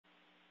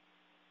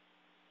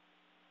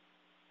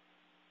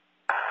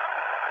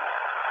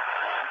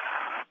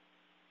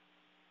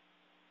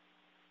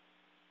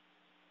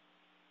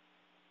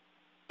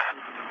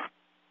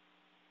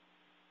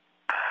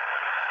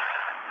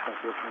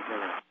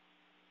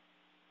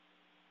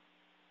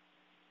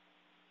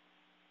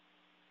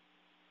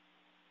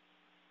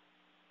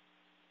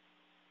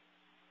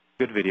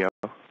Good video.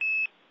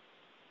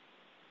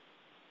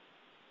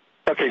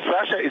 Okay,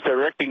 Sasha is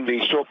directing the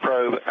short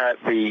probe at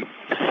the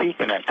C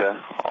connector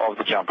of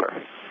the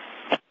jumper.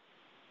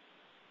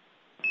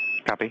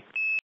 Copy.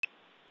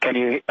 Can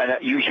you?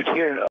 You should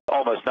hear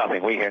almost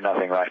nothing. We hear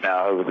nothing right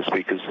now over the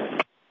speakers.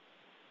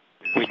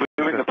 We're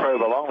moving the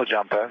probe along the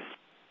jumper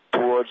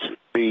towards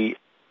the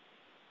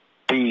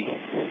D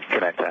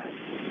connector.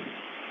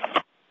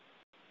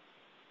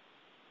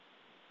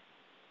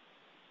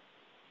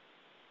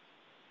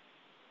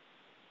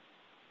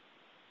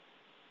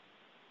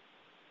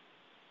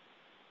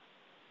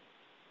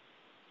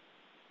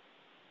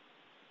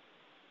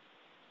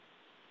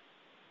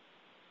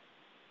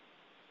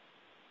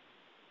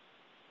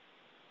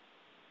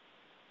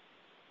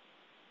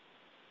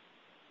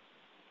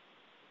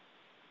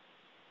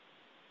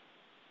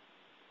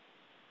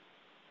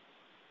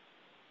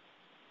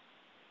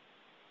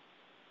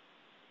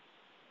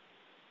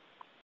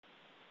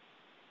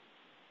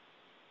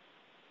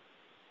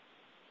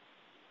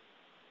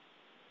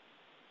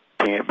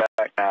 Bring it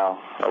back now,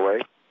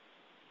 away.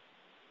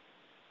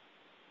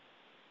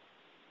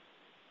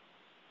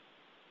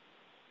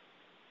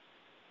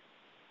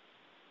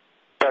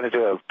 Trying to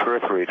do a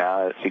periphery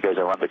now as he goes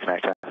around the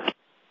connector.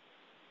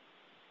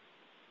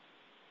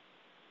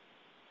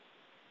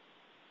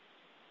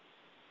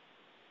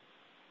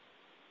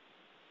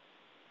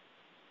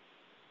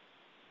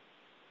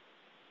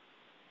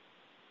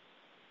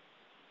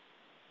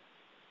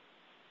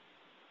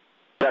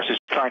 That's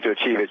just trying to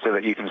achieve it so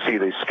that you can see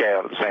the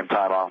scale at the same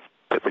time. I'll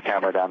put the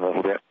camera down a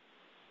little bit.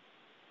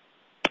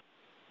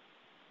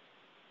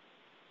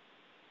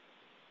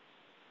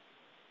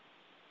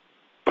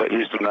 But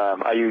Houston,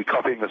 are you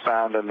copying the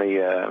sound and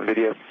the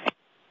video?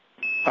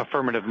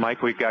 Affirmative,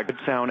 Mike. We've got good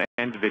sound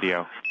and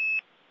video.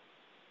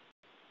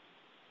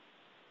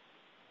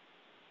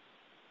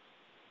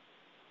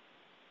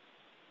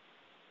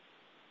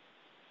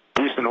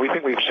 Houston, we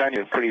think we've shown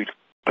you pretty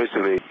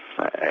explicitly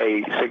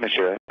a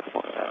signature.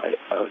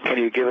 Can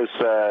you give us,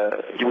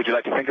 would you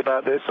like to think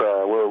about this,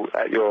 or we're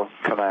at your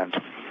command?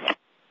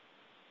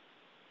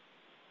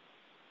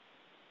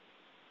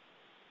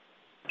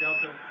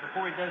 Delta,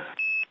 before he does...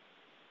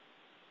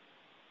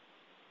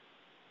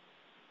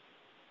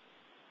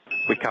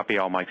 We copy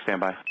all, Mike.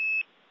 Stand by.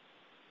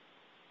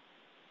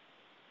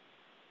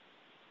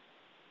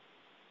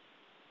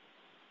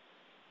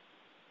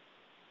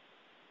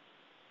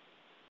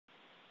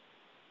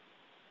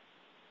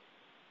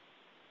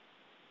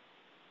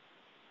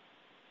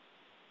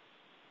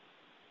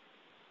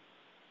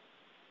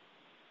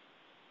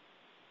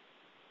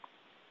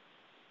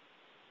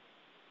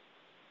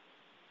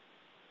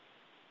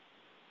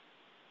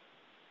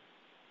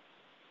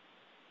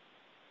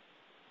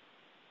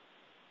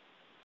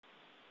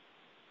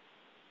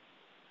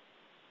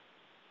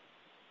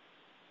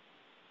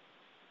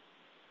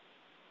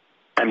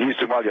 And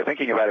Houston, while you're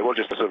thinking about it, we'll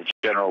just a sort of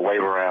general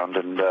wave around,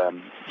 and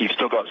you've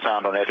still got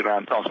sound on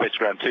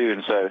spectrogram 2,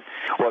 and so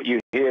what you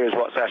hear is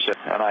what Sasha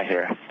and I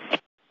hear.